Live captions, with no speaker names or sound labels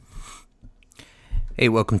Hey,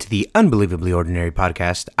 welcome to the Unbelievably Ordinary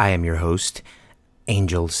Podcast. I am your host,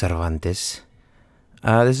 Angel Cervantes.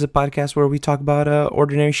 This is a podcast where we talk about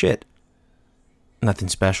ordinary shit. Nothing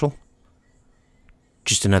special.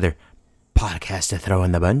 Just another podcast to throw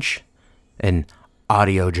in the bunch. An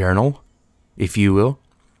audio journal, if you will.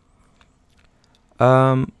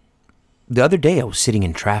 The other day I was sitting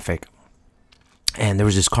in traffic, and there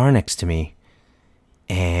was this car next to me,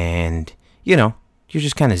 and, you know, you're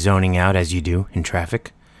just kind of zoning out as you do in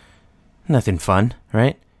traffic. Nothing fun,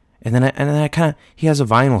 right? And then I kind of, he has a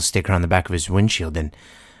vinyl sticker on the back of his windshield, and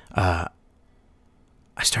I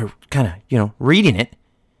start kind of, reading it,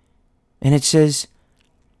 and it says,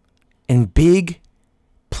 in big,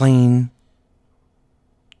 plain,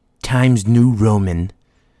 Times New Roman,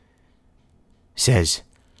 says,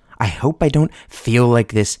 I hope I don't feel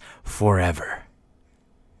like this forever.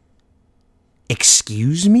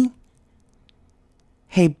 Excuse me?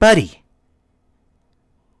 Hey, buddy.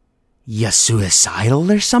 You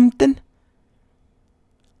suicidal or something?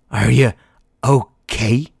 Are you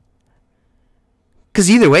okay?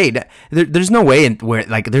 Because either way, there's no way where,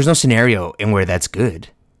 there's no scenario in where that's good.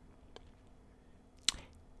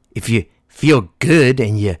 If you feel good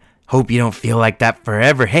and you hope you don't feel like that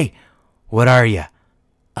forever, hey, what are you?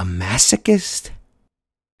 A masochist?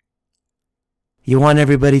 You want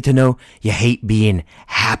everybody to know you hate being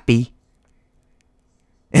happy?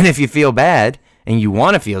 And if you feel bad and you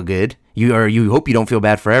want to feel good, you hope you don't feel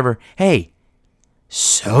bad forever, hey,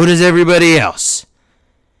 so does everybody else.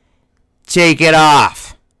 Take it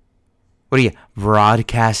off. What are you,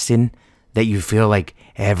 broadcasting that you feel like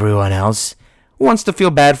everyone else wants to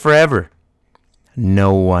feel bad forever?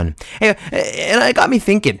 No one. Hey, and it got me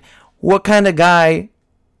thinking, what kind of guy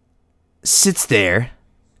sits there,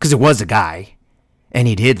 because it was a guy, and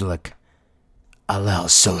he did look a little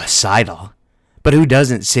suicidal, but who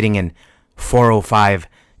doesn't, sitting in 405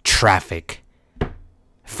 traffic,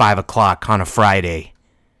 5 o'clock on a Friday?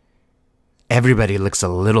 Everybody looks a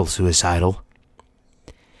little suicidal.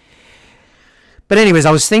 But anyways,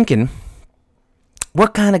 I was thinking,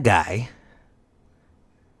 what kind of guy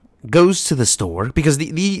goes to the store, because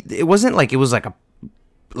it wasn't like it was like a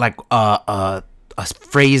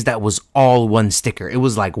phrase that was all one sticker. It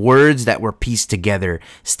was like words that were pieced together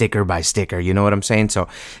sticker by sticker. You know what I'm saying? So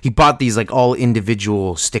he bought these like all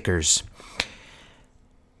individual stickers.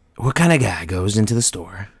 What kind of guy goes into the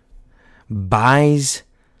store, buys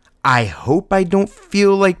I hope I don't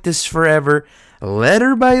feel like this forever,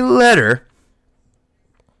 letter by letter,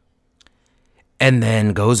 and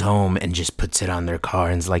then goes home and just puts it on their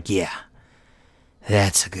car and is like, yeah,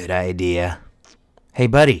 that's a good idea. Hey,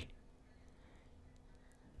 buddy.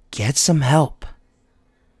 Get some help.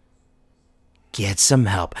 Get some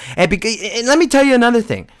help. And let me tell you another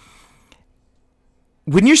thing.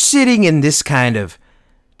 When you're sitting in this kind of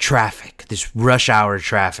traffic, this rush hour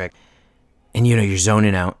traffic, and you're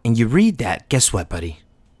zoning out, and you read that, guess what, buddy?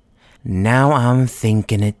 Now I'm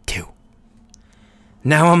thinking it too.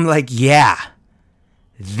 Now I'm like, yeah,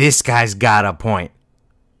 this guy's got a point.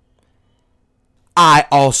 I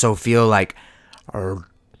also feel like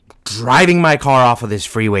driving my car off of this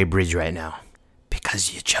freeway bridge right now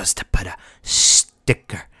because you chose to put a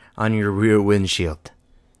sticker on your rear windshield.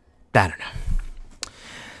 I don't know.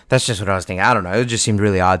 That's just what I was thinking. I don't know. It just seemed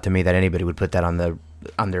really odd to me that anybody would put that on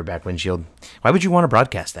their back windshield. Why would you want to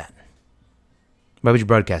broadcast that? Why would you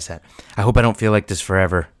broadcast that? I hope I don't feel like this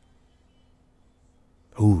forever.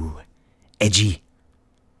 Ooh, edgy.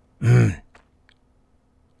 That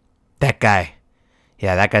guy.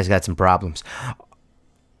 Yeah, that guy's got some problems.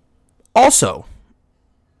 Also,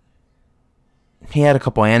 he had a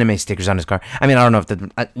couple anime stickers on his car. I mean, I don't know if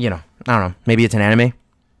I don't know. Maybe it's an anime.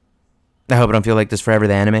 I hope I don't feel like this forever,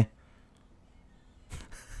 the anime.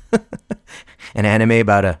 An anime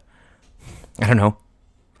about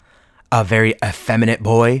a very effeminate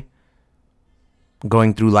boy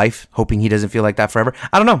going through life, hoping he doesn't feel like that forever.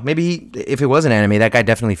 I don't know. Maybe if it was an anime, that guy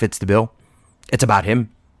definitely fits the bill. It's about him.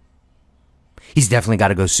 He's definitely got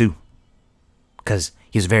to go sue. Because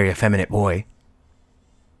he's a very effeminate boy.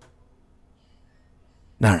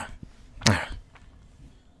 I don't know.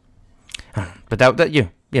 But that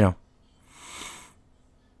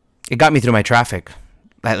it got me through my traffic.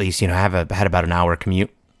 At least, I had about an hour commute.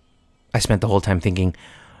 I spent the whole time thinking,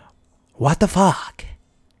 what the fuck?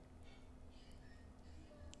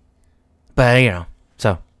 But,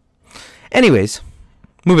 so. Anyways,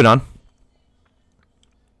 moving on.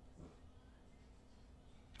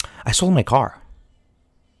 I sold my car.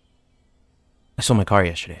 I sold my car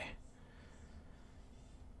yesterday.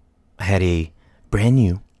 I had a brand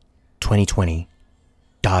new 2020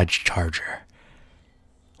 Dodge Charger.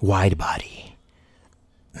 Wide body.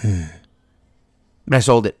 But I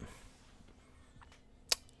sold it.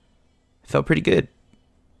 Felt pretty good.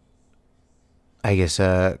 I guess,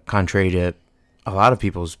 contrary to a lot of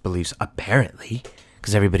people's beliefs, apparently,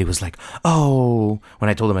 because everybody was like, "Oh," when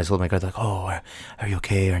I told them I sold my car, they're like, "Oh, are you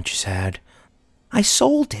okay? Aren't you sad?" I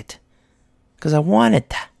sold it because I wanted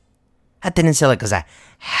to. I didn't sell it because I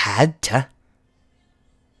had to.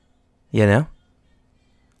 You know?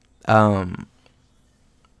 I'm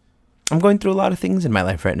going through a lot of things in my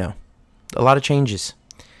life right now. A lot of changes.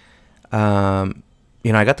 I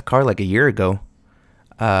got the car like a year ago.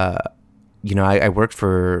 I worked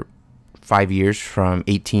for 5 years from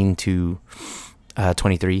 18 to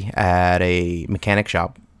 23 at a mechanic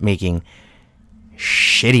shop making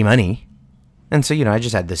shitty money. And so, I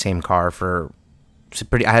just had the same car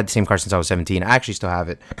I had the same car since I was 17. I actually still have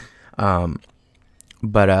it. And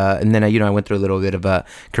then I went through a little bit of a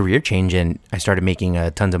career change and I started making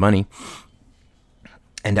tons of money.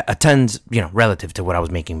 And tons, relative to what I was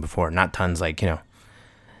making before. Not tons like,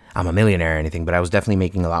 I'm a millionaire or anything, but I was definitely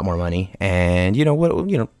making a lot more money. And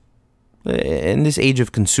in this age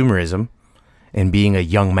of consumerism and being a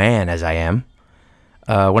young man as I am,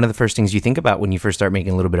 one of the first things you think about when you first start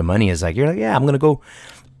making a little bit of money is like, yeah, I'm going to go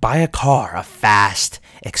buy a car, a fast,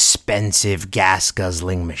 expensive,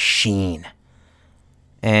 gas-guzzling machine.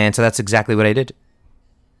 And so that's exactly what I did.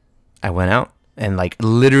 I went out and like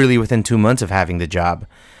literally within 2 months of having the job,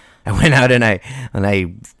 I went out and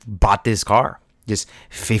I bought this car, this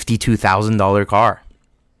 $52,000 car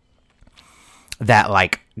that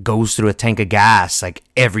like goes through a tank of gas like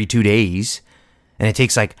every 2 days, and it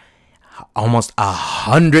takes like almost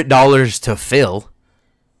 $100 to fill.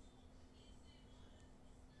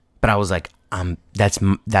 But I was like,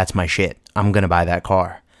 that's my shit. I'm gonna buy that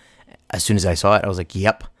car. As soon as I saw it, I was like,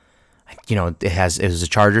 yep. It was a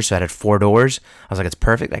Charger, so it had 4 doors. I was like, it's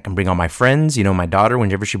perfect. I can bring all my friends, my daughter,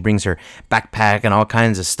 whenever she brings her backpack and all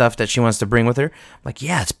kinds of stuff that she wants to bring with her. I'm like,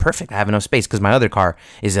 yeah, it's perfect. I have enough space because my other car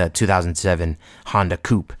is a 2007 Honda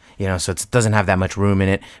Coupe, so it doesn't have that much room in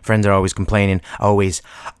it. Friends are always complaining, always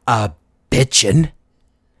bitching.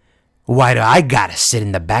 Why do I gotta sit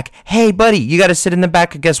in the back? Hey, buddy, you gotta sit in the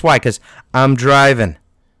back. Guess why? Because I'm driving.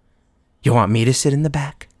 You want me to sit in the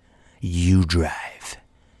back? You drive.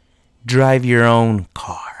 Drive your own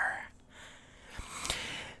car.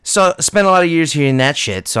 So I spent a lot of years hearing that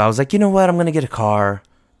shit. So I was like, you know what? I'm going to get a car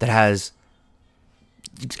that has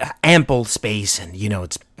ample space and,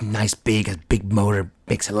 it's nice, big, a big motor,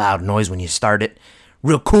 makes a loud noise when you start it.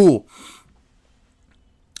 Real cool.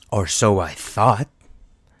 Or so I thought.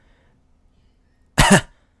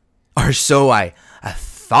 Or so I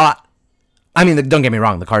thought. I mean, don't get me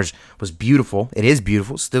wrong. The car was beautiful. It is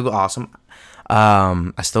beautiful. Still awesome.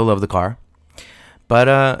 I still love the car. But,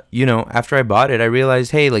 after I bought it, I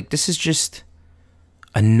realized, hey, like, this is just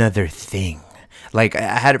another thing. Like,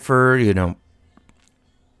 I had it for,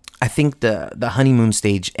 I think the honeymoon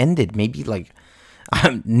stage ended maybe, like,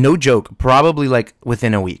 no joke, probably, like,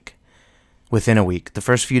 within a week. The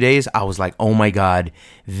first few days, I was like, oh, my God,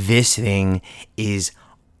 this thing is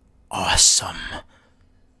awesome.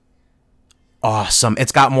 Awesome.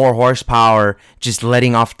 It's got more horsepower just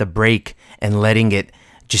letting off the brake and letting it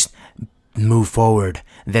just move forward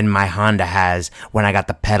than my Honda has when I got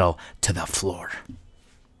the pedal to the floor.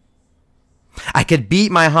 I could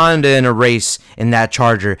beat my Honda in a race in that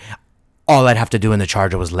Charger. All I'd have to do in the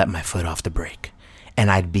Charger was let my foot off the brake,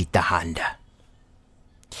 and I'd beat the Honda.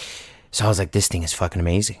 So I was like, this thing is fucking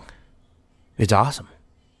amazing. It's awesome.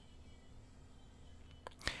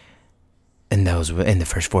 And that was in the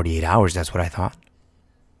first 48 hours, that's what I thought.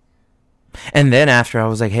 And then after, I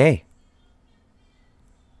was like, hey,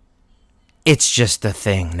 it's just a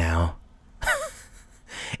thing now.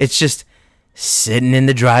 It's just sitting in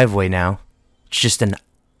the driveway now. It's just an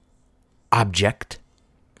object.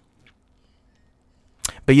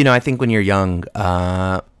 But, I think when you're young,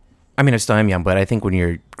 I still am young, but I think when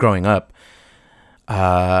you're growing up,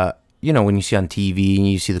 when you see on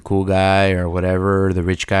TV, you see the cool guy or whatever, the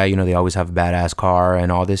rich guy, they always have a badass car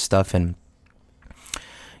and all this stuff. And,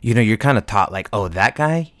 you're kind of taught like, oh, that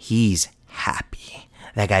guy, he's happy.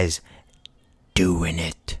 That guy's doing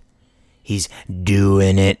it. He's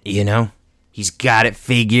doing it, He's got it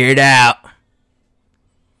figured out.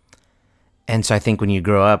 And so I think when you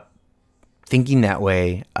grow up thinking that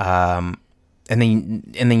way, and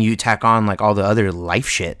then you tack on like all the other life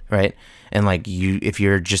shit, right? And like if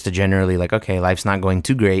you're just a generally like, okay, life's not going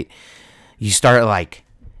too great, you start like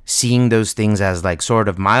seeing those things as like sort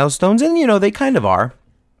of milestones, and they kind of are.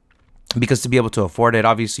 because to be able to afford it,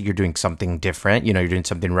 obviously you're doing something different. You're doing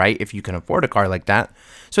something right if you can afford a car like that.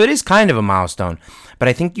 So it is kind of a milestone. But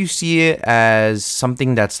I think you see it as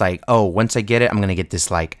something that's like, oh, once I get it, I'm going to get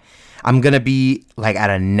this, like, I'm going to be like at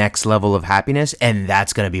a next level of happiness, and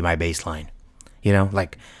that's going to be my baseline.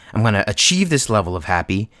 Like, I'm going to achieve this level of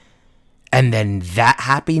happy, and then that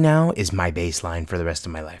happy now is my baseline for the rest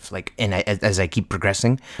of my life. Like, and as I keep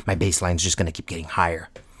progressing, my baseline's just going to keep getting higher.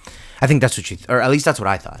 I think that's what or at least that's what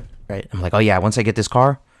I thought, right? I'm like, oh yeah, once I get this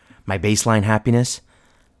car, my baseline happiness,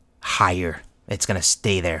 higher. It's going to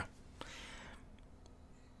stay there.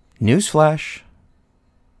 Newsflash.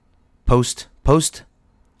 Post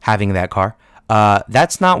having that car.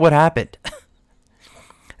 That's not what happened.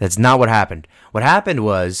 That's not what happened. What happened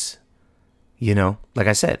was, like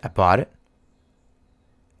I said, I bought it.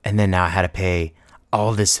 And then now I had to pay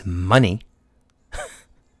all this money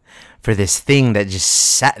for this thing that just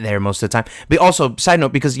sat there most of the time. But also, side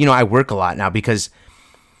note, because, I work a lot now, because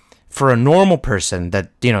for a normal person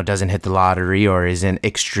that, doesn't hit the lottery or isn't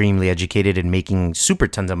extremely educated and making super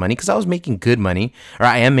tons of money, because I was making good money, or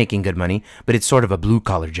I am making good money, but it's sort of a blue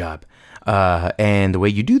collar job. And the way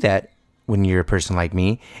you do that when you're a person like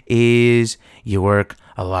me is you work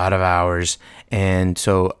a lot of hours. And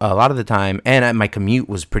so a lot of the time, and my commute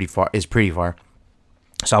is pretty far.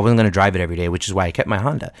 So I wasn't going to drive it every day, which is why I kept my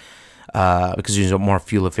Honda. Because it was more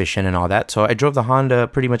fuel efficient and all that. So I drove the Honda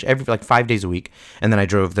pretty much 5 days a week. And then I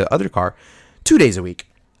drove the other car 2 days a week.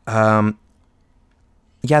 Yeah,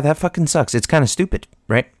 that fucking sucks. It's kind of stupid,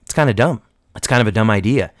 right? It's kind of dumb. It's kind of a dumb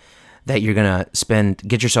idea that you're going to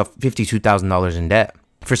get yourself $52,000 in debt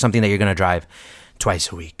for something that you're going to drive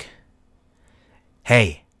twice a week.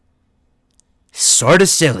 Hey, sort of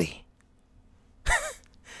silly.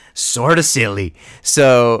 Sort of silly.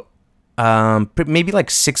 So maybe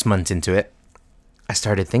like 6 months into it, I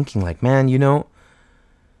started thinking like, man,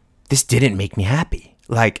 this didn't make me happy.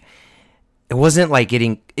 Like, it wasn't like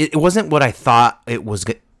it wasn't what I thought it was,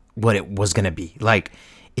 what it was going to be. Like,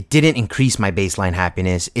 it didn't increase my baseline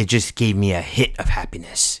happiness. It just gave me a hit of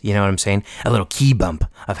happiness. You know what I'm saying? A little key bump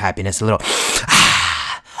of happiness, a little,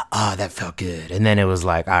 that felt good. And then it was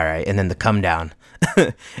like, all right. And then the come down.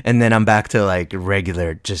 And then I'm back to like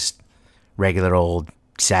regular old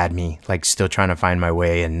sad me, like still trying to find my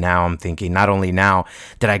way. And now I'm thinking, not only now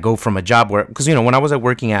did I go from a job where, because when I was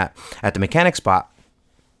working at the mechanic spot,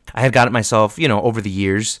 I had gotten myself, over the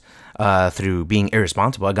years, through being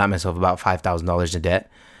irresponsible, I got myself about $5,000 in debt,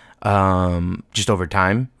 just over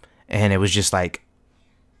time. And it was just like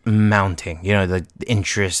mounting, the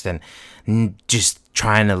interest and just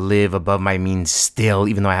trying to live above my means still,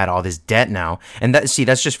 even though I had all this debt now. And that's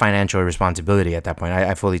just financial irresponsibility at that point.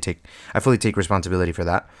 I fully take responsibility for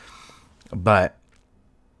that. But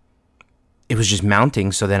it was just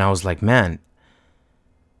mounting. So then I was like, man,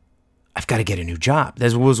 I've got to get a new job.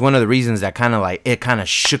 That was one of the reasons that kind of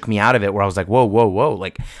shook me out of it, where I was like, whoa.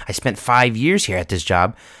 Like, I spent 5 years here at this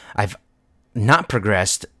job. I've not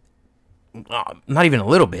progressed, not even a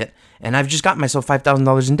little bit. And I've just got myself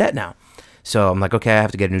 $5,000 in debt now. So I'm like, okay, I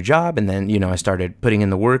have to get a new job. And then, I started putting in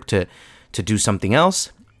the work to do something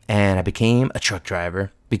else. And I became a truck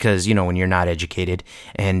driver because, when you're not educated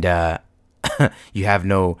and you have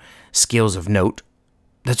no skills of note,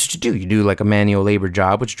 that's what you do. You do like a manual labor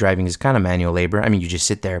job, which driving is kind of manual labor. I mean, you just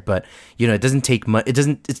sit there, but it doesn't take much. It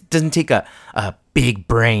doesn't take a big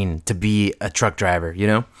brain to be a truck driver.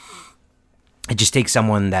 It just takes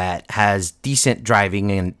someone that has decent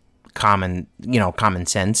driving and common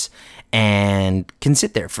sense and can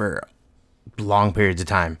sit there for long periods of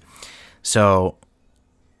time. So,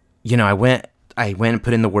 I went and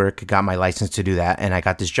put in the work, got my license to do that, and I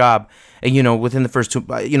got this job. And, within the first 2,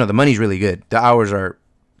 the money's really good. The hours are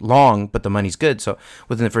long, but the money's good. So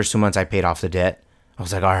within the first 2 months, I paid off the debt. I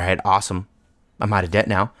was like, all right, awesome. I'm out of debt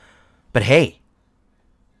now. But hey,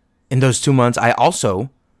 in those 2 months, I also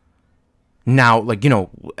now,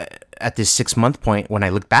 at this 6 month point, when I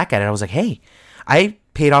look back at it, I was like, hey, I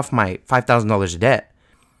paid off my $5,000 of debt.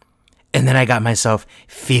 And then I got myself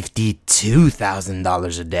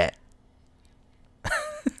 $52,000 of debt.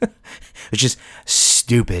 Which is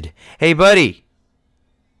stupid. Hey, buddy.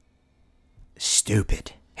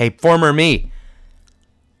 Stupid. Hey, former me.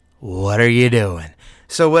 What are you doing?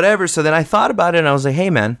 So whatever. So then I thought about it and I was like, hey,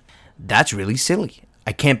 man, that's really silly.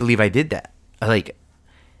 I can't believe I did that.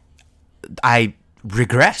 I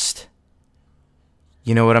regressed.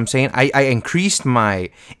 You know what I'm saying? I increased my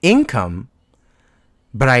income,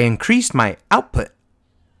 but I increased my output.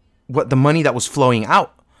 The money that was flowing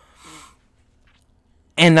out.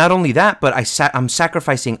 And not only that, but I'm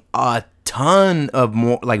sacrificing a ton of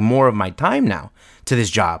more of my time now to this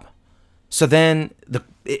job. So then the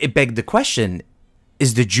it begged the question,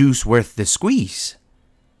 is the juice worth the squeeze?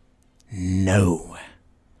 No.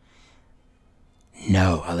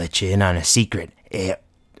 No, I'll let you in on a secret. It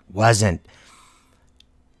wasn't.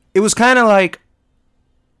 It was kind of like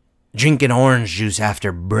drinking orange juice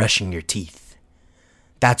after brushing your teeth.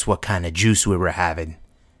 That's what kind of juice we were having.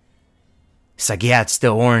 It's like, yeah, it's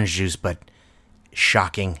still orange juice, but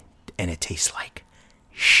shocking, and it tastes like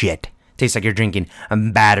shit. It tastes like you're drinking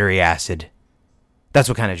battery acid. That's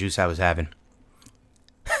what kind of juice I was having.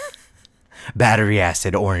 Battery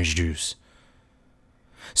acid orange juice.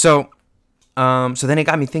 So then it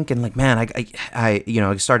got me thinking, like, man,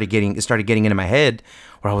 it started getting into my head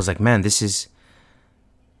where I was like, man, this is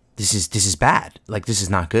bad. Like, this is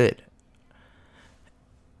not good.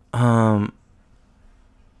 I'm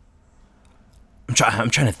trying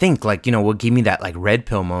to think, like, what gave me that, like, red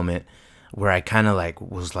pill moment where I kind of, like,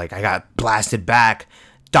 was like, I got blasted back,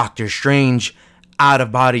 Doctor Strange, out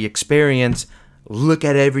of body experience, look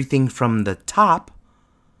at everything from the top,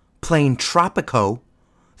 playing Tropico,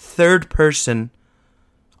 third person,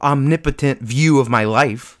 omnipotent view of my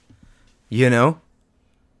life, and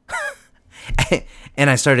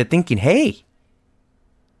I started thinking, hey,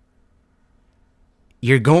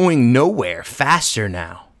 you're going nowhere faster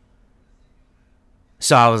now.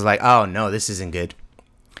 So I was like, oh no, this isn't good.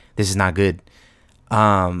 This is not good.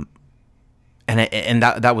 And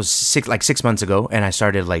that was 6 months ago, and I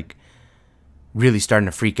started, like, really starting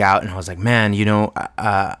to freak out, and I was like, man,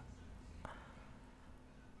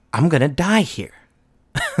 I'm gonna die here.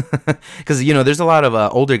 Because there's a lot of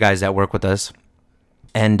older guys that work with us,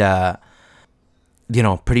 and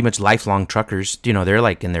pretty much lifelong truckers. They're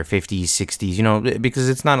like in their 50s, 60s, because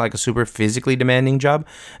it's not like a super physically demanding job.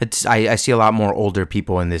 I see a lot more older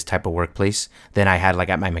people in this type of workplace than I had, like,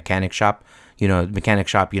 at my mechanic shop. Mechanic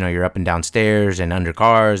shop, you're up and down stairs and under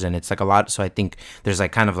cars, and it's like a lot. So I think there's,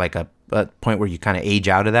 like, kind of like a point where you kind of age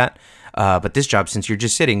out of that. But this job, since you're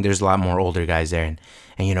just sitting, there's a lot more older guys there, and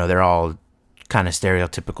they're all kind of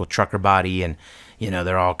stereotypical trucker body, and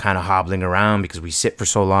they're all kind of hobbling around because we sit for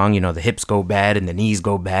so long. The hips go bad and the knees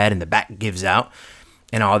go bad and the back gives out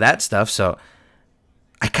and all that stuff. So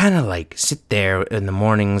I kind of, like, sit there in the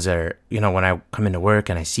mornings, or when I come into work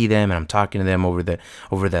and I see them and I'm talking to them over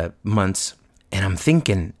the months, and I'm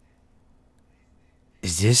thinking,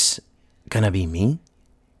 is this gonna be me?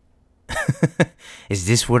 Is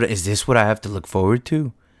this what I have to look forward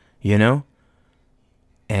to? And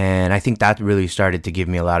I think that really started to give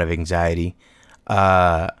me a lot of anxiety,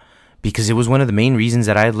 because it was one of the main reasons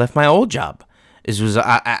that I had left my old job.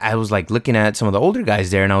 I was, like, looking at some of the older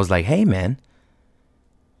guys there, and I was like, hey, man,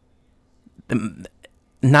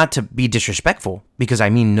 not to be disrespectful, because I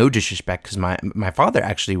mean no disrespect, because my father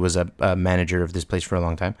actually was a manager of this place for a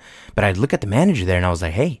long time, but I'd look at the manager there, and I was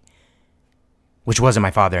like, hey, which wasn't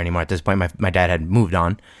my father anymore at this point. My dad had moved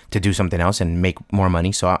on to do something else and make more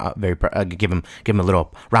money, so I give him a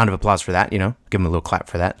little round of applause for that, give him a little clap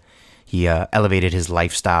for that. He elevated his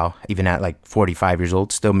lifestyle, even at, like, 45 years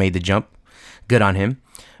old, still made the jump. Good on him.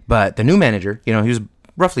 But the new manager, he was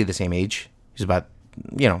roughly the same age. He was about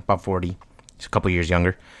 40. He's a couple years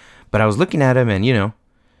younger. But I was looking at him, and,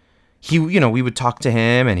 he, we would talk to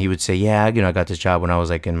him, and he would say, yeah, I got this job when I was,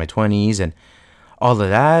 like, in my 20s, and all of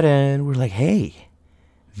that. And we're like, hey,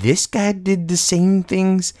 this guy did the same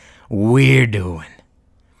things we're doing.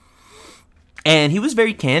 And he was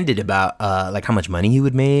very candid about, like, how much money he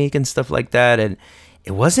would make and stuff like that. And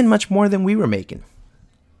it wasn't much more than we were making,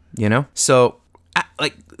 So,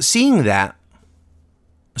 like, seeing that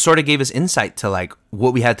sort of gave us insight to, like,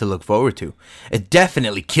 what we had to look forward to. It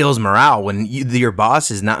definitely kills morale when your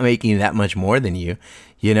boss is not making that much more than you,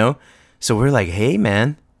 So we're like, hey,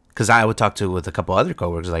 man, because I would talk with a couple other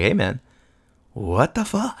coworkers, like, hey, man, what the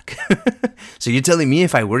fuck? So you're telling me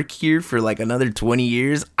if I work here for, like, another 20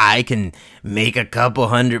 years, I can make a couple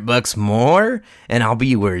 $100 more and I'll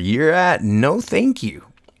be where you're at? No, thank you.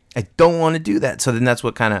 I don't want to do that. So then that's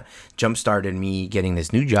what kind of jump-started me getting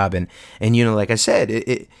this new job. And like I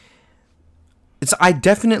said, I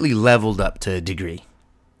definitely leveled up to a degree.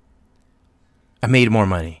 I made more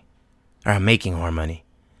money, or I'm making more money.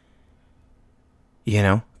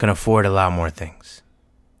 Can afford a lot more things.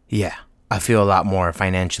 Yeah, I feel a lot more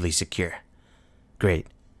financially secure. Great.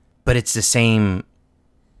 But it's the same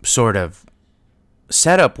sort of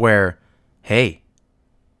setup where, hey,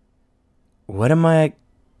 what am I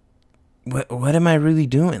really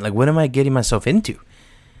doing? Like, what am I getting myself into?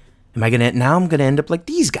 I'm gonna end up like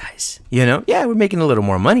these guys, Yeah, we're making a little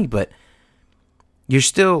more money, but you're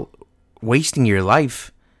still wasting your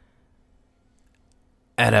life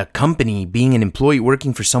at a company being an employee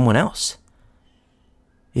working for someone else,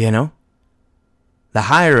 the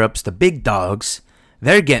higher ups, the big dogs,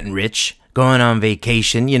 they're getting rich, going on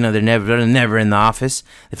vacation. They're never in the office.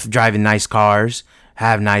 They're driving nice cars,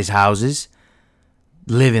 have nice houses,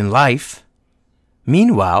 living life.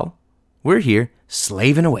 Meanwhile, we're here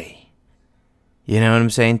slaving away. You know what I'm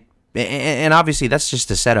saying? And obviously that's just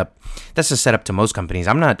a setup. That's a setup to most companies.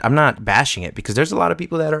 I'm not bashing it, because there's a lot of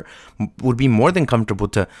people that would be more than comfortable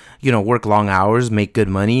to, work long hours, make good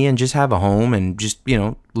money, and just have a home and just,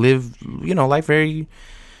 live, life very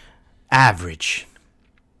average.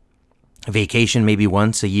 Vacation maybe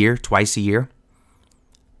once a year, twice a year.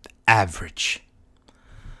 Average.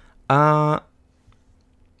 But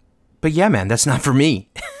yeah, man, that's not for me.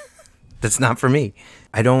 That's not for me.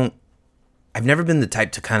 I've never been the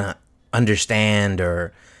type to kind of understand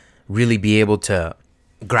or really be able to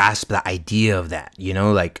grasp the idea of that,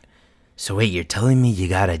 so wait, you're telling me you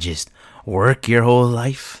gotta just work your whole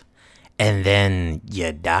life and then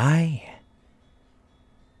you die?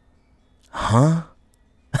 Huh?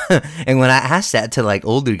 And when I ask that to like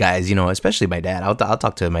older guys, especially my dad, I'll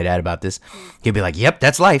talk to my dad about this. He'll be like, yep,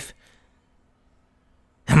 that's life.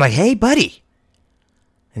 I'm like, hey, buddy.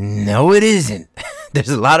 No, it isn't. There's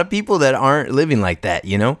a lot of people that aren't living like that,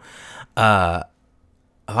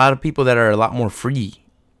 a lot of people that are a lot more free.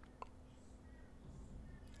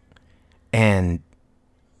 And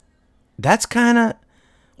that's kind of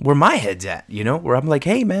where my head's at, where I'm like,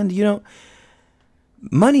 hey, man,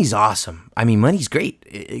 money's awesome. I mean, money's great.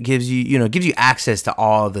 It gives you, gives you access to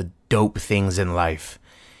all the dope things in life.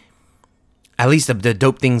 At least the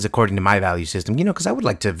dope things according to my value system, because I would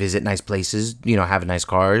like to visit nice places, have nice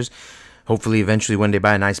cars, hopefully eventually one day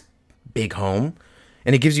buy a nice big home.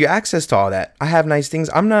 And it gives you access to all that. I have nice things.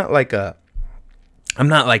 I'm not like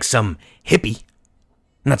some hippie.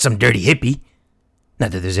 I'm not some dirty hippie. Not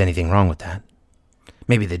that there's anything wrong with that.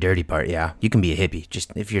 Maybe the dirty part, yeah. You can be a hippie.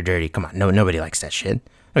 Just if you're dirty, come on. No, nobody likes that shit.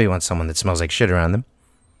 Nobody wants someone that smells like shit around them.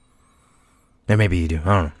 Or maybe you do. I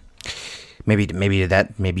don't know. Maybe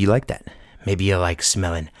you like that. Maybe you like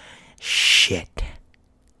smelling shit.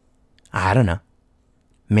 I don't know.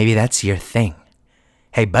 Maybe that's your thing.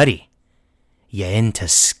 Hey, buddy. You into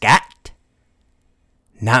scat?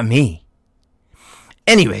 Not me.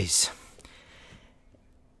 Anyways,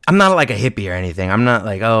 I'm not like a hippie or anything. I'm not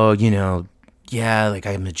like, like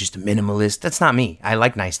I'm just a minimalist. That's not me. I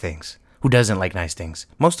like nice things. Who doesn't like nice things?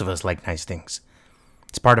 Most of us like nice things.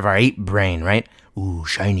 It's part of our ape brain, right? Ooh,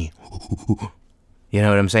 shiny. You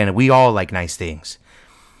know what I'm saying? We all like nice things.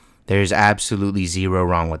 There's absolutely zero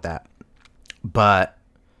wrong with that. But,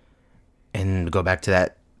 and go back to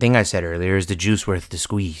that thing I said earlier, is the juice worth the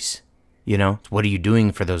squeeze? What are you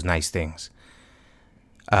doing for those nice things?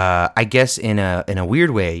 I guess in a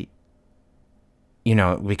weird way,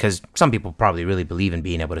 because some people probably really believe in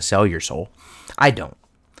being able to sell your soul. I don't.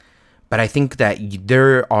 But I think that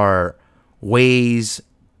there are ways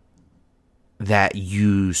that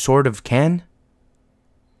you sort of can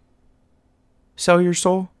sell your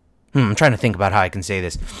soul. I'm trying to think about how I can say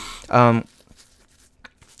this.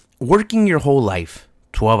 Working your whole life,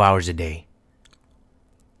 12 hours a day,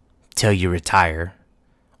 till you retire,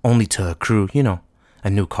 only to accrue, a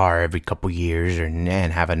new car every couple years and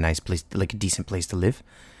have a nice place, like a decent place to live.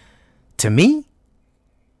 To me,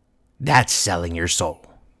 that's selling your soul.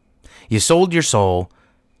 You sold your soul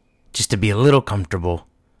just to be a little comfortable,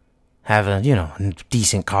 have a,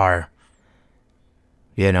 decent car,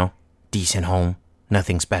 decent home,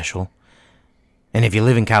 nothing special. And if you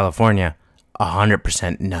live in California,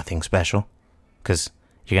 100% nothing special, because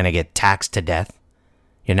you're going to get taxed to death.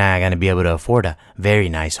 You're not going to be able to afford a very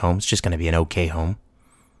nice home. It's just going to be an okay home.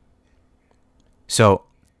 So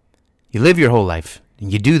you live your whole life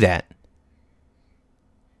and you do that,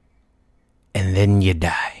 and then you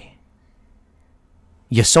die.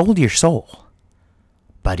 You sold your soul,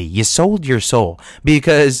 buddy. You sold your soul,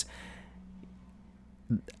 because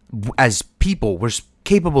as people, we're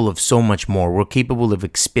capable of so much more. We're capable of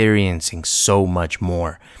experiencing so much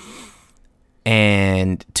more.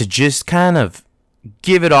 And to just kind of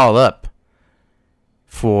give it all up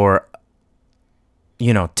for,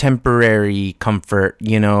 temporary comfort,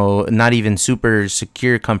 not even super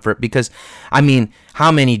secure comfort, because, I mean,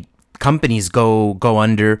 how many companies go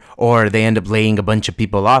under, or they end up laying a bunch of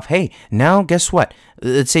people off? Hey, now guess what?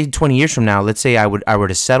 Let's say 20 years from now, let's say I were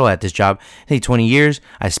to settle at this job. Hey, 20 years,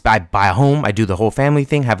 I buy a home, I do the whole family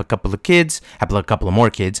thing, have a couple of kids, have a couple of more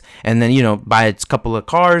kids, and then, buy a couple of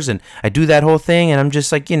cars, and I do that whole thing, and I'm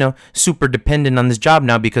just like, super dependent on this job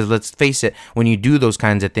now, because let's face it, when you do those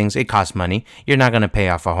kinds of things, it costs money. You're not going to pay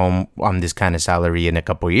off a home on this kind of salary in a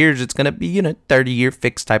couple of years. It's going to be, 30-year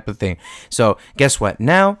fixed type of thing. So guess what?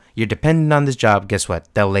 Now you're dependent on this job. Guess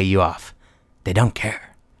what? They'll lay you off. They don't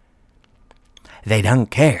care. They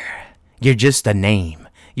don't care. You're just a name.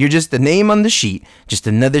 You're just a name on the sheet, just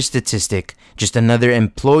another statistic, just another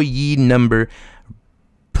employee number,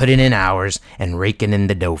 putting in hours and raking in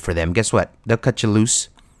the dough for them. Guess what? They'll cut you loose.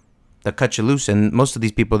 They'll cut you loose. And most of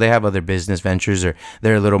these people, they have other business ventures, or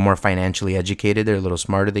they're a little more financially educated. They're a little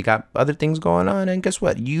smarter. They got other things going on. And guess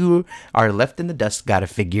what? You are left in the dust. Got to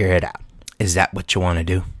figure it out. Is that what you want to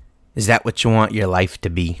do? Is that what you want your life to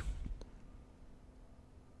be?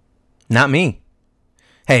 Not me.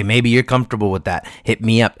 Hey, maybe you're comfortable with that. Hit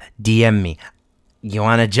me up. DM me. You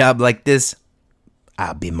want a job like this?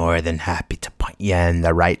 I'll be more than happy to point you in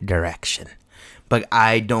the right direction. But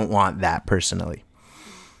I don't want that personally.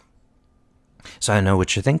 So I know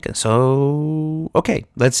what you're thinking. So, okay,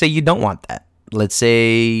 let's say you don't want that. Let's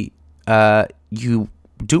say you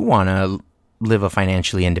do want to live a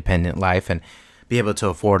financially independent life and be able to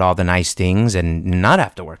afford all the nice things and not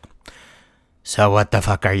have to work. So what the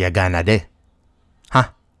fuck are you gonna do? Huh?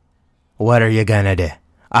 What are you gonna do?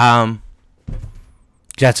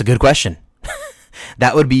 That's a good question.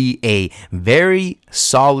 That would be a very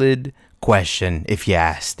solid question if you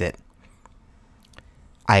asked it.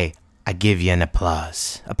 I give you an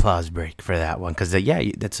applause break for that one, because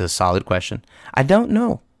that's a solid question. I don't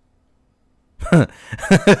know.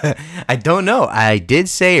 I don't know. I did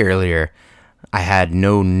say earlier I had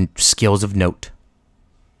no skills of note.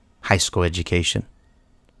 High school education.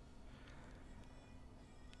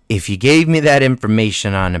 If you gave me that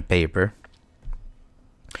information on a paper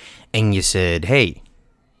and you said, hey,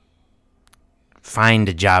 find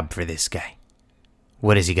a job for this guy,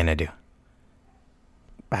 what is he going to do?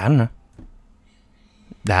 I don't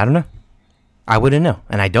know. I wouldn't know,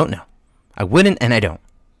 and I don't know. I wouldn't, and I don't.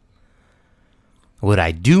 What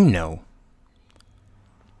I do know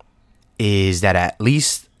is that at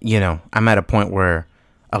least, I'm at a point where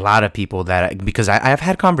a lot of people because I've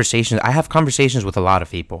had conversations, I have conversations with a lot of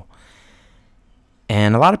people,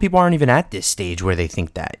 and a lot of people aren't even at this stage where they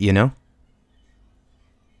think that, They're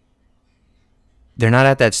not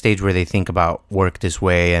at that stage where they think about work this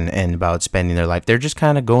way and about spending their life. They're just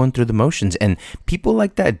kind of going through the motions. And people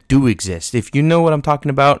like that do exist. If you know what I'm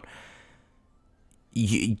talking about,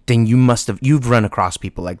 then you've run across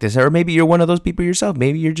people like this. Or maybe you're one of those people yourself.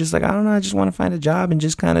 Maybe you're just like, I don't know, I just want to find a job and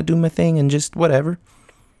just kind of do my thing and just whatever.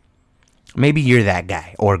 Maybe you're that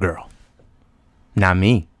guy or girl. Not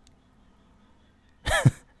me.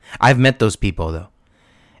 I've met those people, though.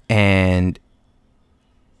 And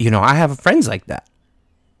I have friends like that.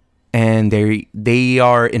 And they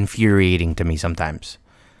are infuriating to me sometimes.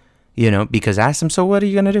 Because I ask them, so what are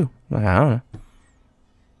you going to do? Like, I don't know.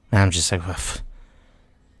 And I'm just like, well,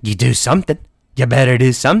 you do something. You better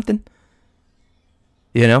do something.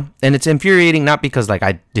 And it's infuriating not because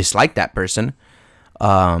I dislike that person.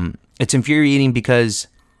 It's infuriating because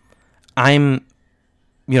I'm,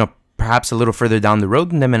 perhaps a little further down the road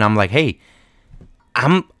than them, and I'm like, hey,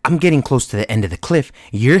 I'm getting close to the end of the cliff.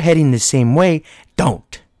 You're heading the same way.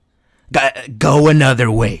 Don't. Go another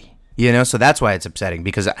way. So that's why it's upsetting,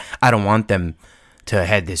 because I don't want them to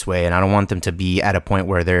head this way, and I don't want them to be at a point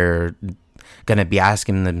where they're going to be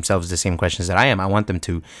asking themselves the same questions that I am. I want them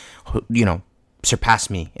to, surpass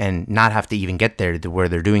me and not have to even get there to where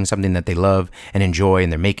they're doing something that they love and enjoy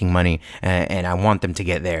and they're making money, and I want them to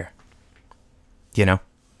get there.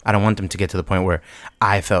 I don't want them to get to the point where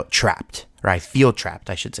I felt trapped, or I feel trapped,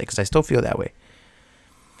 I should say, because I still feel that way.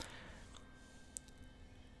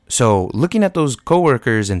 So looking at those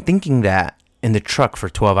coworkers and thinking that in the truck for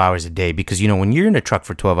 12 hours a day, because, when you're in a truck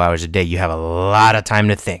for 12 hours a day, you have a lot of time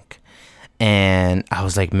to think. And I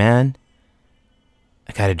was like, man,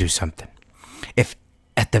 I got to do something. If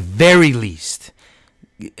at the very least,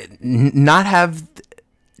 not have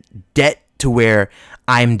debt to where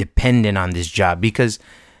I'm dependent on this job, because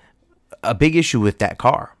a big issue with that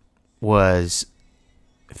car was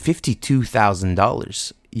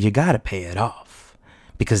 $52,000. You got to pay it off,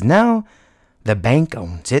 because now the bank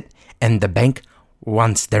owns it and the bank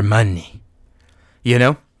wants their money.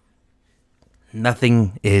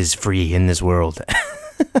 Nothing is free in this world.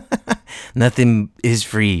 Nothing is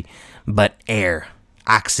free but air,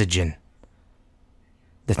 oxygen.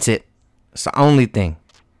 That's it. It's the only thing.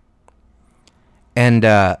 And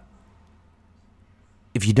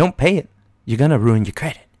if you don't pay it, you're going to ruin your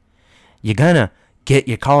credit. You're going to get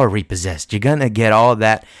your car repossessed. You're going to get all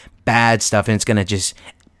that bad stuff, and it's going to just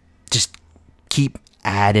keep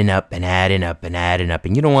adding up and adding up and adding up.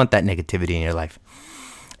 And you don't want that negativity in your life,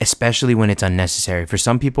 especially when it's unnecessary. For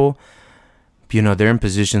some people, they're in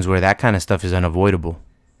positions where that kind of stuff is unavoidable.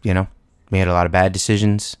 Made a lot of bad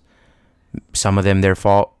decisions. Some of them their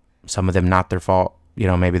fault, some of them not their fault.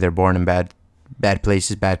 Maybe they're born in bad bad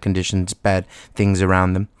places, bad conditions, bad things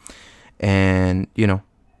around them. And,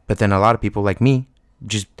 but then a lot of people like me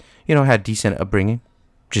just, had decent upbringing,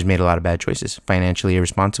 just made a lot of bad choices, financially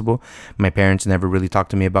irresponsible. My parents never really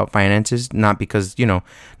talked to me about finances, not because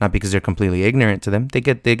they're completely ignorant to them. They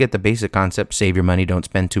get the basic concept: save your money, don't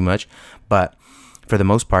spend too much. But for the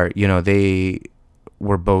most part, they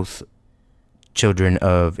were both children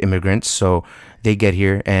of immigrants, so they get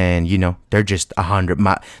here and they're just 100.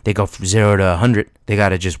 They go from 0 to 100. They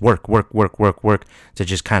gotta just work to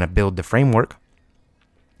just kind of build the framework.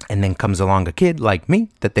 And then comes along a kid like me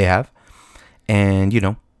that they have, and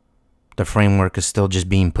the framework is still just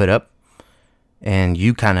being put up, and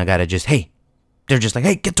you kind of gotta just, they're just like,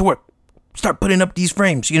 hey, get to work, start putting up these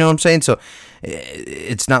frames. You know what I'm saying? So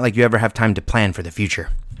it's not like you ever have time to plan for the future.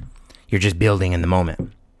 You're just building in the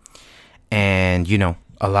moment. And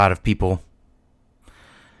a lot of people,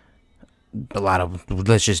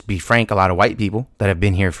 let's just be frank, a lot of white people that have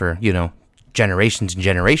been here for generations and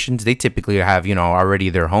generations, they typically have already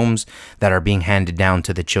their homes that are being handed down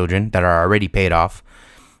to the children that are already paid off,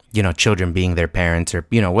 children being their parents, or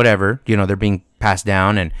whatever, they're being passed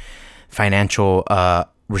down, and financial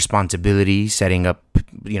responsibility, setting up,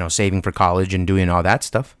 saving for college and doing all that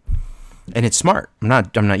stuff. And it's smart. I'm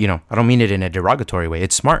not I don't mean it in a derogatory way.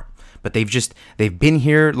 It's smart. But they've been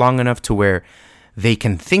here long enough to where they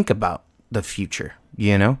can think about the future.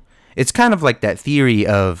 It's kind of like that theory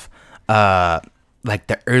of like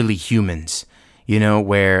the early humans,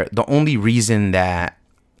 where the only reason that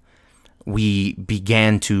we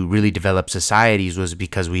began to really develop societies was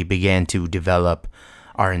because we began to develop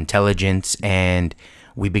our intelligence, and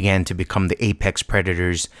we began to become the apex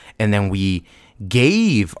predators, and then we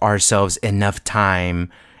gave ourselves enough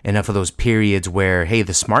time, enough of those periods where, hey,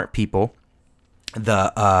 the smart people,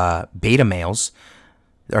 the beta males,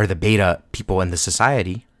 or the beta people in the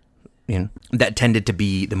society, that tended to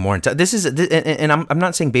be the more and I'm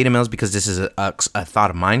not saying beta males because this is a thought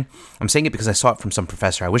of mine. I'm saying it because I saw it from some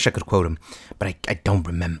professor. I wish I could quote him, but I don't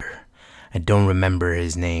remember. I don't remember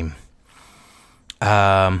his name.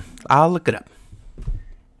 I'll look it up.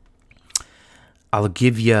 I'll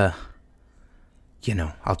give you,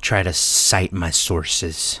 I'll try to cite my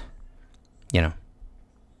sources.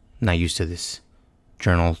 Not used to this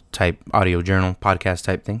journal type, audio journal, podcast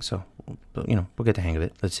type thing, so we'll get the hang of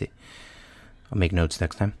it. Let's see. I'll make notes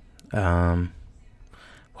next time.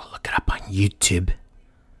 We'll look it up on YouTube.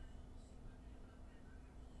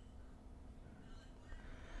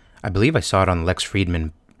 I believe I saw it on Lex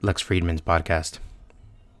Friedman's podcast.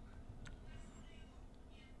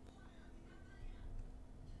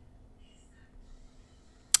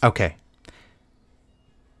 Okay,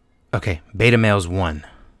 Beta Males 1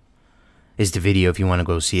 is the video if you want to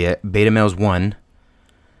go see it. Beta Males 1,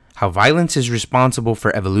 How Violence is Responsible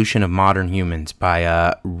for Evolution of Modern Humans,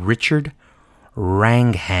 by Richard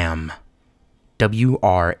Wrangham.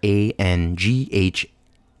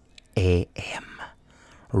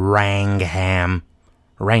 Wrangham.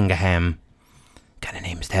 Wrangham. What kind of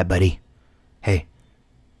name is that, buddy? Hey.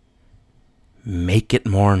 Make it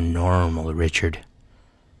more normal, Richard.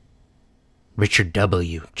 Richard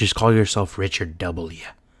W. Just call yourself Richard W.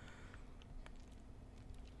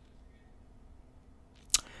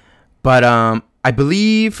 But I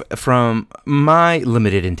believe, from my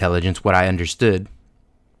limited intelligence, what I understood,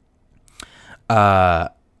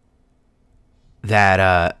 that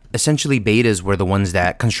essentially betas were the ones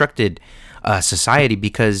that constructed society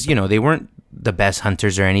because, they weren't the best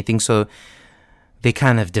hunters or anything. So they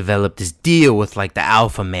kind of developed this deal with like the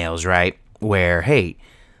alpha males, right? Where, hey,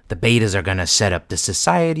 the betas are gonna set up the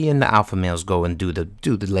society, and the alpha males go and do the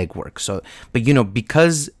legwork. So, but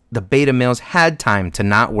because the beta males had time to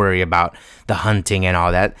not worry about the hunting and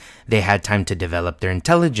all that, they had time to develop their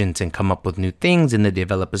intelligence and come up with new things, and they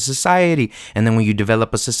develop a society. And then when you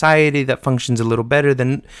develop a society that functions a little better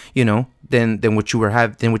than than what you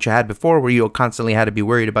had before, where you constantly had to be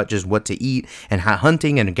worried about just what to eat and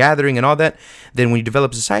hunting and gathering and all that, then when you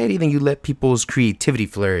develop society, then you let people's creativity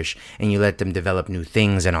flourish and you let them develop new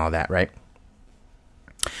things and all that, right?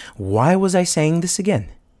 Why was I saying this again?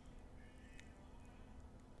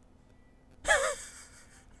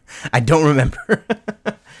 I don't remember.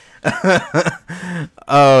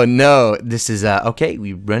 Oh no, this is okay.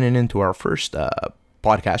 We're running into our first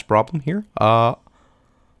podcast problem here.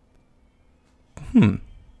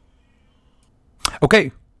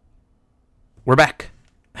 Okay, we're back.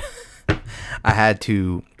 I had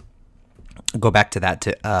to go back to that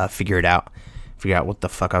to figure out what the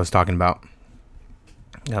fuck I was talking about.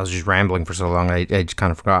 I was just rambling for so long, I just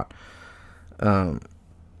kind of forgot.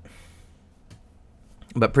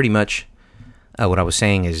 But pretty much what I was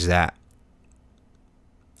saying is that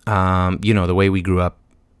The way we grew up,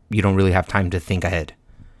 you don't really have time to think ahead.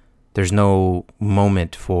 There's no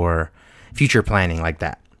moment for future planning like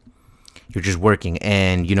that. You're just working,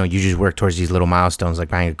 and you just work towards these little milestones like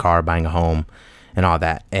buying a car, buying a home, and all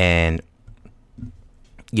that. And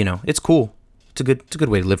it's cool. It's a good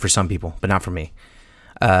way to live for some people, but not for me.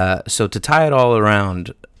 So to tie it all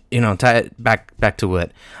around, tie it back to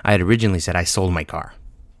what I had originally said, I sold my car.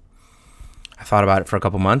 I thought about it for a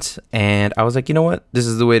couple months, and I was like, you know what? This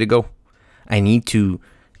is the way to go. I need to,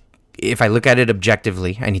 if I look at it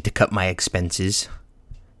objectively, I need to cut my expenses,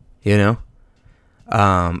 I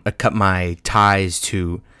cut my ties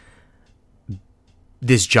to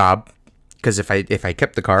this job, because if I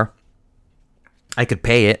kept the car, I could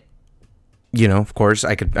pay it, of course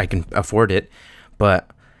I can afford it,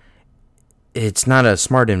 but it's not a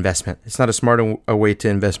smart investment. It's not a smart way to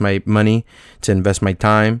invest my money, to invest my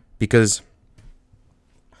time, because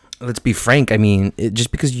let's be frank. I mean,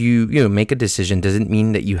 just because you make a decision doesn't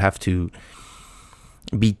mean that you have to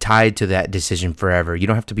be tied to that decision forever. You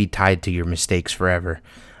don't have to be tied to your mistakes forever.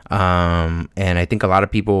 And I think a lot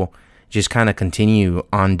of people just kind of continue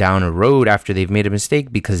on down a road after they've made a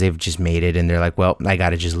mistake because they've just made it, and they're like, well, I got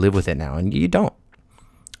to just live with it now. And you don't.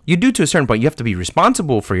 You do to a certain point. You have to be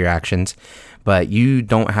responsible for your actions, but you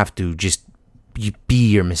don't have to just be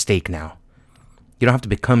your mistake now. You don't have to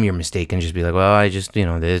become your mistake and just be like, well, I just,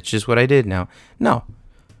 it's just what I did now. No.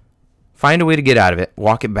 Find a way to get out of it.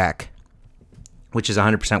 Walk it back, which is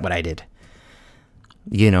 100% what I did.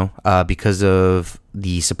 Because of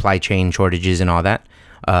the supply chain shortages and all that,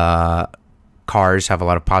 cars have a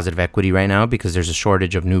lot of positive equity right now because there's a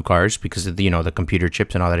shortage of new cars because of the computer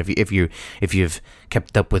chips and all that. If you've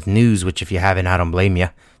kept up with news, which if you haven't, I don't blame you.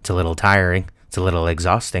 It's a little tiring. It's a little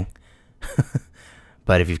exhausting.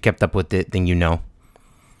 But if you've kept up with it, then you know.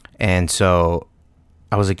 And so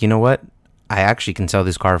I was like, you know what? I actually can sell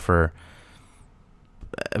this car for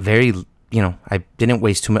a very, I didn't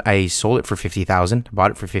waste too much. I sold it for $50,000,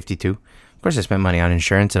 bought it for $52,000. Of course, I spent money on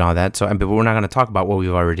insurance and all that. So, but we're not going to talk about what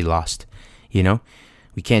we've already lost.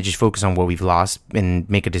 We can't just focus on what we've lost and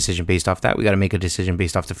make a decision based off that. We got to make a decision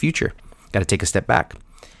based off the future. Got to take a step back,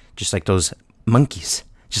 just like those monkeys,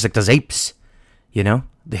 just like those apes.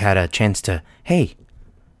 They had a chance to, hey,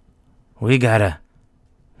 we gotta,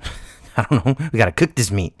 I don't know, we gotta cook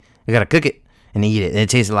this meat. We gotta cook it and eat it, and it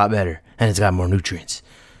tastes a lot better, and it's got more nutrients.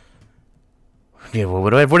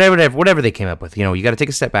 Whatever they came up with, you got to take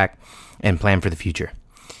a step back and plan for the future.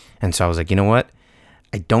 And so I was like, you know what?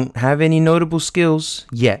 I don't have any notable skills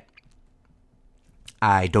yet.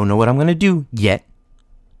 I don't know what I'm going to do yet.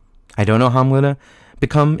 I don't know how I'm going to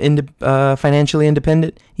become financially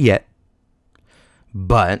independent yet.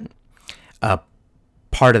 But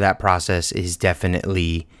part of that process is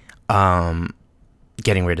definitely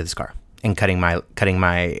getting rid of this car and cutting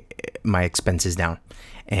my expenses down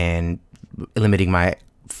and limiting my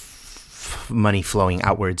money flowing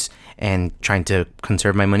outwards and trying to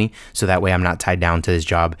conserve my money so that way I'm not tied down to this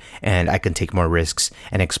job and I can take more risks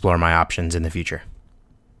and explore my options in the future.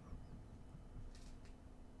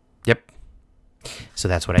 Yep. So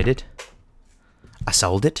that's what I did. I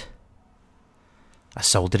sold it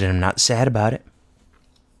and I'm not sad about it.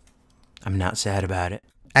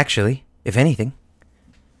 Actually, if anything,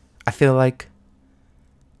 I feel like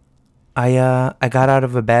I got out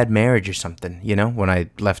of a bad marriage or something, when I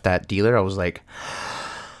left that dealer. I was like,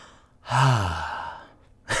 I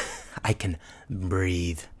can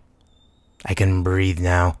breathe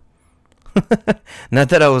now. Not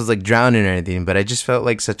that I was like drowning or anything, but I just felt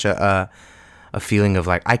like such a feeling of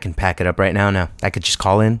like, I can pack it up right now. I could just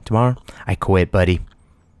call in tomorrow. I quit, buddy.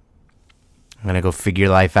 I'm going to go figure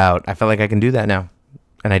life out. I felt like I can do that now.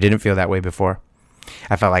 And I didn't feel that way before.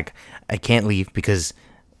 I felt like I can't leave because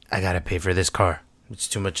I got to pay for this car. It's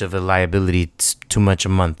too much of a liability. It's too much a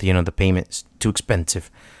month. The payment's too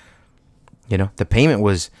expensive. The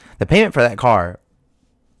payment for that car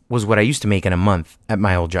was what I used to make in a month at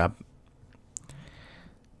my old job.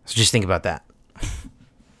 So just think about that.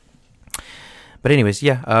 But anyways,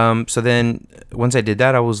 yeah. So then once I did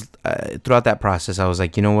that, I was throughout that process, I was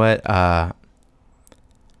like, you know what?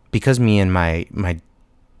 Because me and my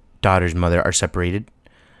daughter's mother are separated,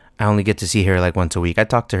 I only get to see her like once a week. I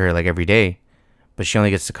talk to her like every day, but she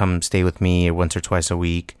only gets to come stay with me once or twice a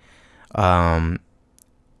week.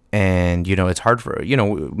 And it's hard for,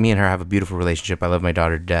 me and her have a beautiful relationship. I love my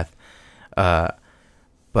daughter to death. But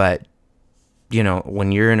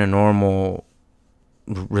when you're in a normal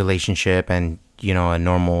relationship and, a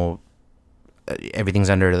normal, everything's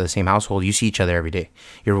under the same household, you see each other every day.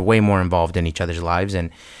 You're way more involved in each other's lives.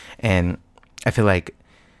 And I feel like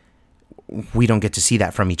we don't get to see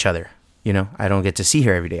that from each other. I don't get to see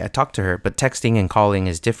her every day. I talk to her, but texting and calling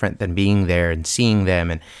is different than being there and seeing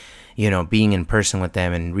them and, being in person with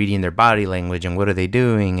them and reading their body language and what are they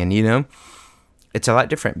doing. And, it's a lot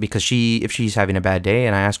different because if she's having a bad day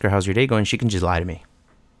and I ask her, how's your day going? She can just lie to me.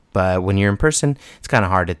 But when you're in person, it's kind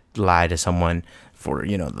of hard to lie to someone for,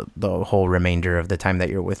 the whole remainder of the time that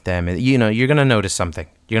you're with them. You're going to notice something.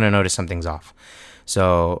 You're going to notice something's off.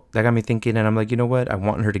 So that got me thinking, and I'm like, you know what? I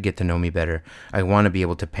want her to get to know me better. I want to be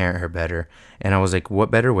able to parent her better. And I was like,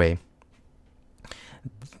 what better way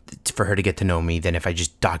for her to get to know me than if I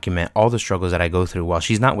just document all the struggles that I go through while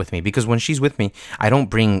she's not with me? Because when she's with me, I don't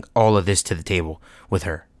bring all of this to the table with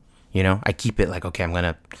her. I keep it like, okay, I'm going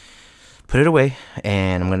to put it away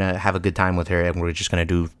and I'm going to have a good time with her and we're just going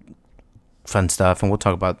to do fun stuff and we'll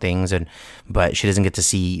talk about things. But she doesn't get to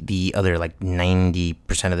see the other like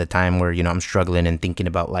 90% of the time where, I'm struggling and thinking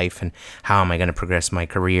about life and how am I going to progress my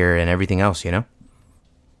career and everything else, She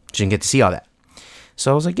didn't get to see all that.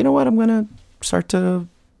 So I was like, you know what? I'm going to start to,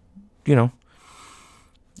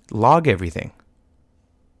 log everything.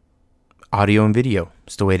 Audio and video.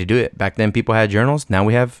 It's the way to do it. Back then people had journals. Now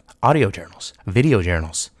we have audio journals, video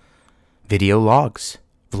journals, video logs,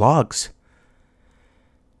 vlogs.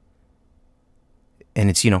 And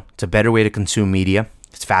it's, it's a better way to consume media.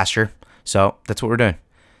 It's faster. So that's what we're doing.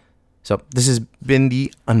 So this has been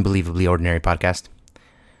the Unbelievably Ordinary podcast.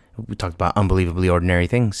 We talked about unbelievably ordinary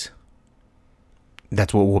things.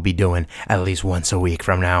 That's what we'll be doing at least once a week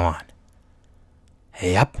from now on.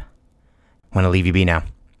 Yep. I'm going to leave you be now.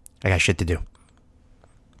 I got shit to do.